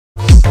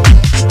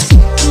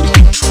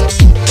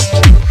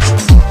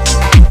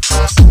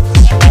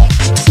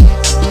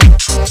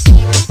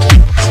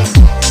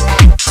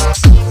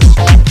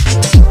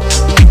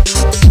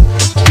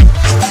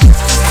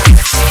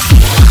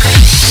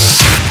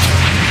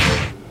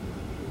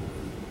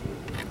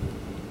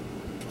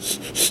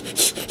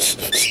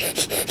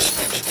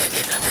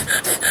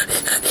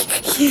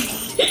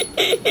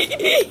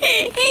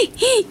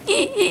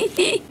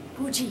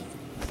Bougie.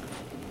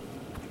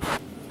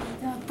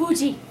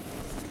 Bougie.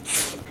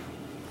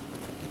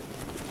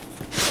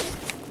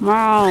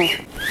 Meow.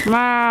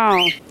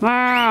 Meow.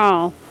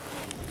 Meow.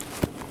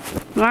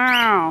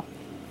 Meow.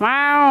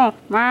 Meow.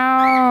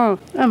 Meow.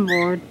 I'm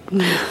bored.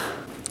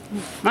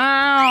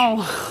 Meow.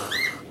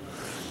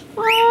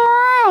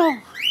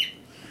 Meow.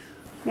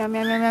 Meow,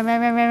 meow, meow, meow, meow,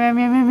 meow, meow, meow, meow,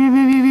 meow, meow, meow,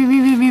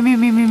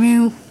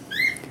 meow,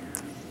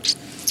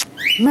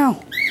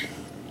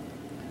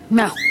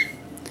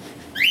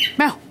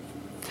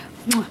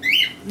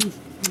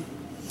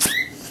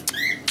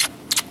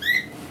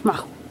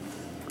 meow.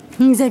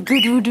 He's a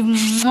good wood.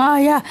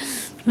 Yeah.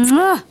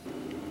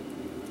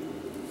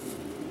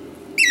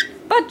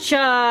 Butt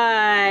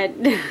shot.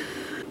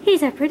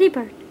 He's a pretty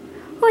bird.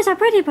 Who's a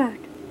pretty bird?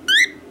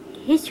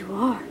 Yes, you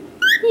are.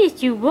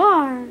 Yes, you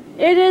are.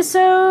 It is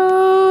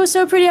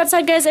so pretty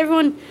outside, guys.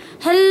 Everyone,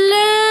 hello.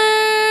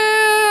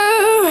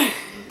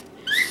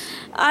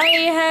 I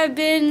have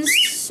been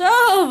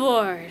so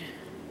bored.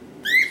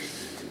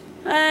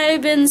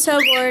 I've been so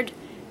bored,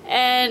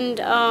 and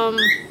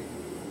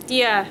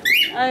yeah,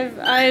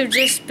 I've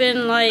just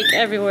been like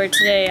everywhere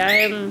today. I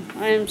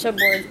am so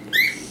bored.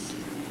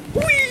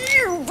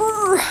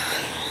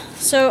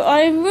 So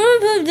I'm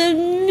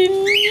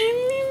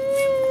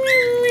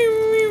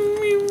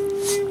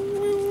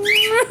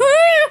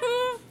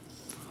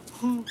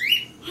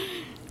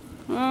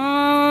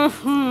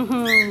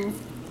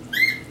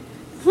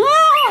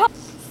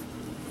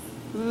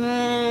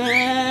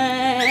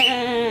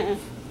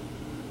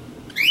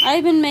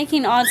I've been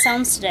making odd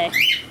sounds today.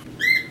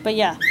 But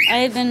yeah, I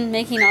have been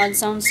making odd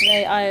sounds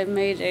today. I have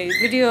made a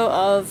video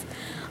of...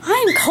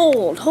 I'm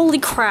cold. Holy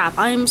crap.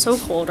 I am so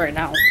cold right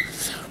now.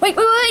 Wait,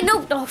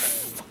 no. Oh,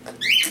 fuck.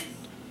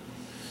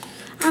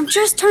 I'm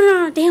just turning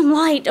on a damn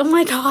light. Oh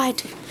my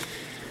god.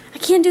 I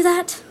can't do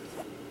that.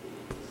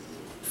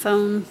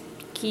 Phone,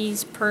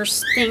 keys,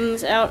 purse,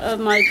 things out of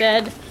my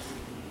bed.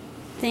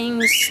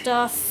 Things,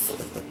 stuff.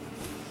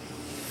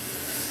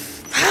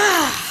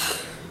 Oh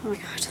my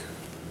god.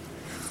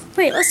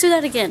 Wait, let's do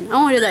that again. I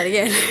want to do that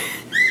again.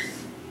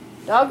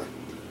 Dog?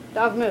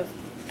 Dog move.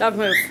 Dog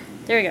move.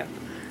 There we go.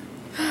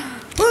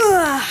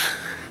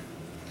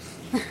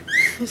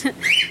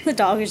 The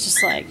dog is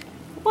just like,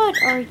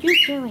 what are you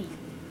doing?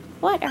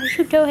 What are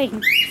you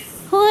doing?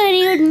 What are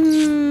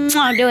you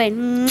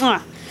doing?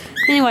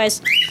 Anyways,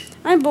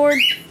 I'm bored.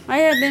 I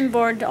have been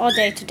bored all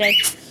day today.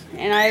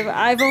 And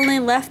I've only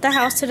left the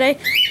house today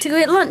to go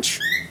get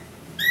lunch.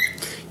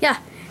 Yeah.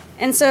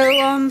 And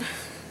so,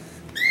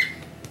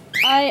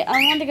 I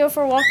wanted to go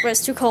for a walk, but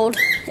it's too cold.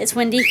 It's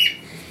windy.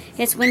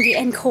 It's windy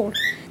and cold.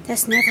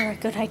 That's never a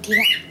good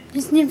idea.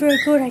 It's never a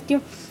good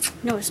idea.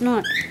 No, it's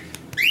not.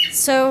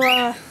 So,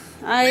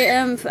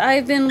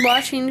 I've been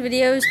watching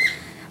videos,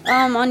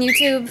 on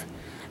YouTube.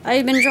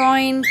 I've been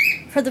drawing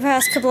for the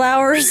past couple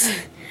hours.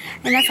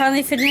 And I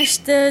finally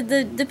finished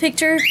the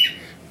picture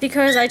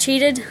because I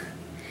cheated.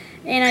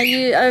 And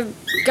I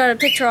got a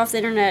picture off the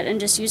internet and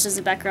just used as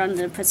a background and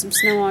then put some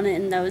snow on it,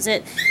 and that was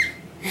it.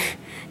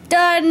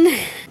 Done!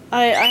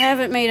 I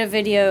haven't made a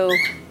video,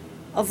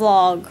 a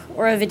vlog,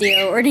 or a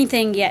video, or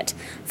anything yet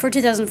for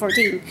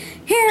 2014.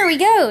 Here we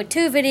go!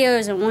 2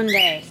 videos in one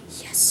day.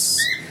 Yes!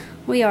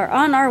 We are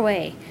on our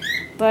way.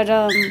 But,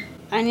 I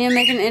need to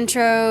make an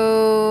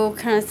intro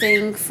kind of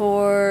thing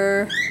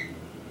for...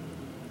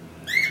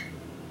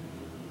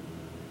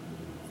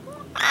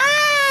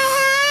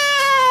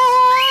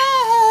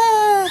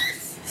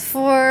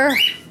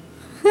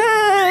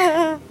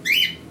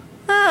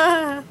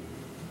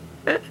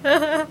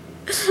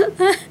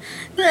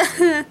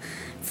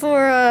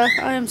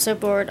 I am so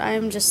bored.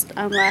 I'm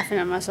laughing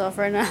at myself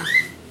right now.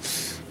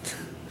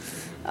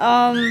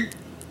 I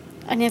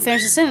need to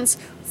finish the sentence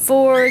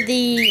for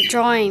the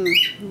drawing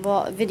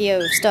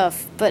video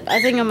stuff, but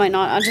I think I might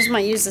not. I just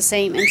might use the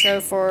same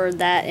intro for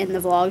that in the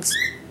vlogs.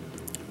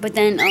 But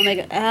then I'll make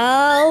it.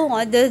 Oh,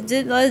 I just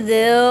did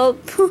myself.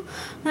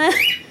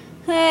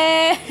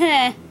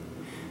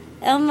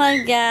 Oh my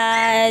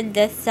god,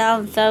 that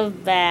sounds so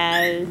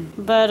bad.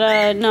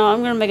 But no,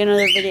 I'm gonna make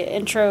another video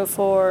intro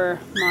for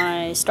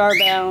my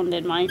Starbound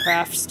and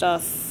Minecraft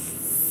stuff.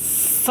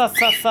 But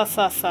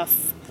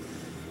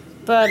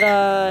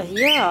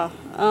yeah,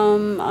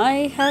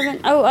 I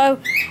haven't.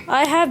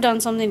 I have done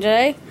something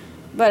today,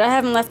 but I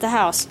haven't left the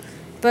house.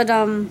 But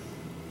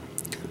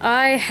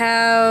I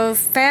have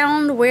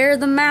found where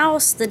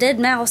the dead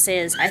mouse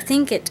is. I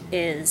think it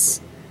is.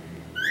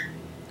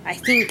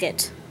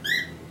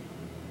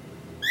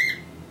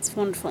 It's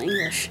wonderful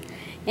English.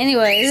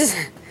 Anyways,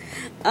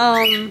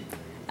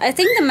 I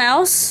think the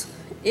mouse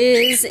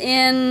is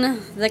in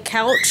the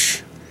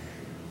couch.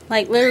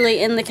 Like,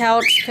 literally in the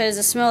couch, because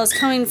the smell is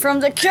coming from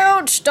the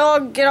couch!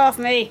 Dog, get off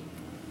me!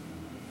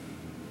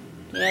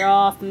 Get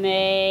off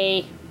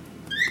me!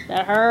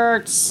 That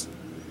hurts!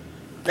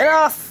 Get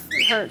off!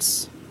 It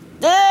hurts.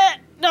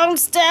 Don't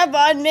step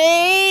on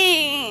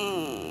me!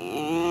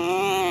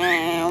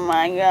 Oh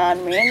my god,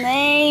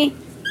 really?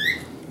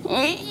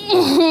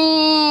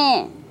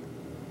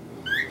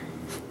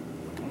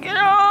 Get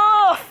off!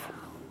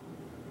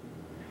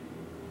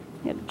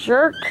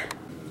 jerk.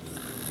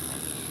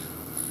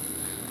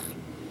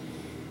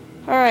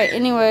 Alright,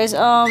 anyways,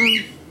 so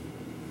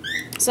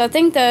I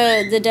think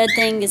the dead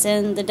thing is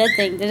in the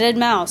dead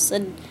mouse.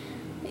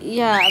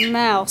 Yeah, a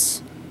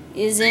mouse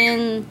is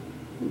in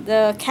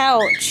the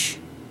couch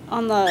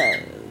on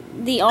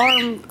the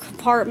arm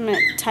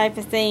compartment type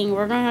of thing.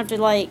 We're gonna have to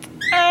like,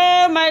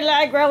 oh my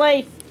leg,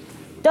 really?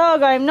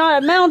 Dog, I'm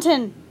not a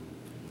mountain.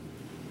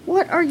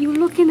 What are you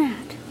looking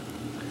at?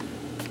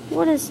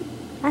 What is,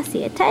 I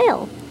see a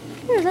tail.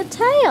 There's a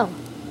tail.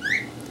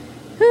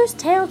 Whose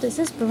tail does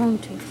this belong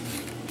to?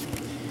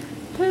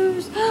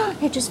 Whose,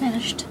 it just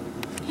vanished.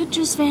 It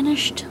just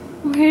vanished.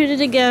 Where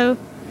did it go?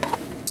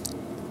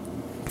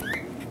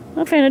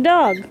 I found a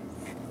dog.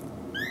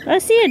 I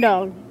see a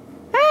dog.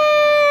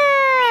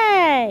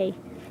 Hey!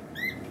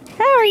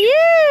 How are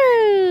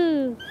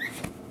you?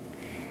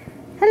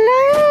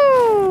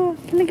 Hello!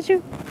 Can I get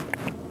you?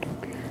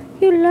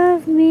 You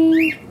love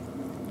me.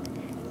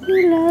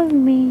 You love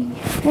me.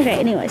 Okay,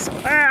 anyways.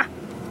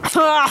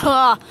 Oh,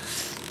 God.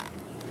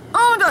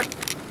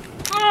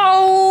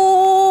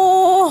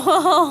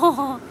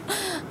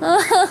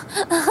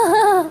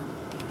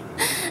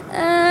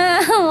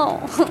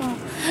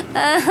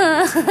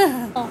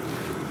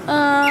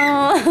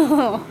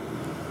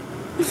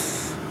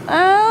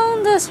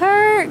 Oh, this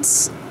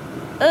hurts.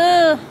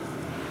 Oh.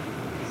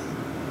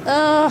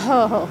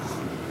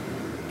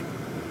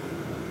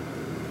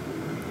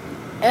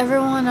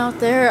 Everyone out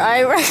there,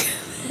 I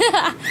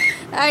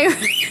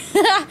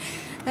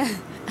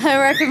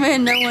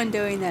recommend no one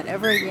doing that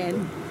ever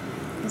again.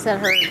 Because that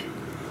hurt,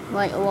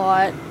 like, a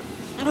lot.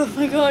 Oh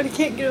my God, I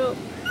can't get up.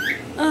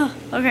 Oh,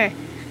 okay.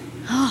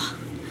 Oh,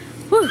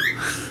 whew.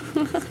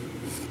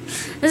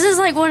 This is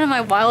like one of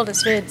my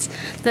wildest vids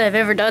that I've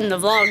ever done in the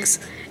vlogs.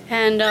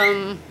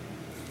 And,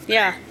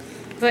 yeah.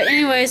 But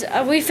anyways,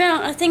 I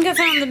think I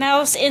found the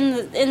mouse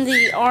in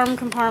the arm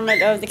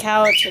compartment of the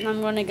couch, and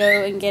I'm gonna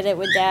go and get it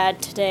with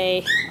Dad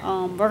today.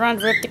 We're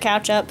gonna rip the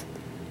couch up,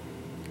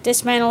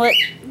 dismantle it,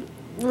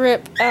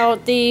 rip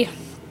out the,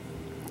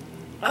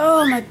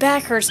 oh, my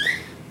back hurts.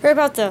 Rip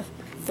out the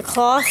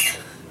cloth,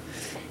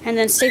 and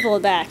then staple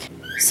it back.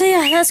 So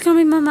yeah, that's gonna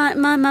be my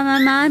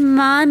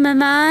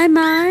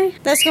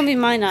that's gonna be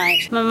my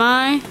night.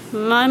 My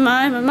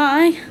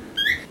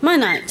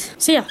night.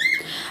 So yeah.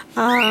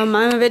 I'm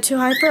a bit too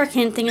hyper. I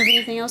can't think of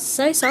anything else to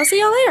say, so I'll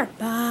see y'all later.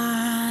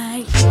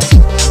 Bye.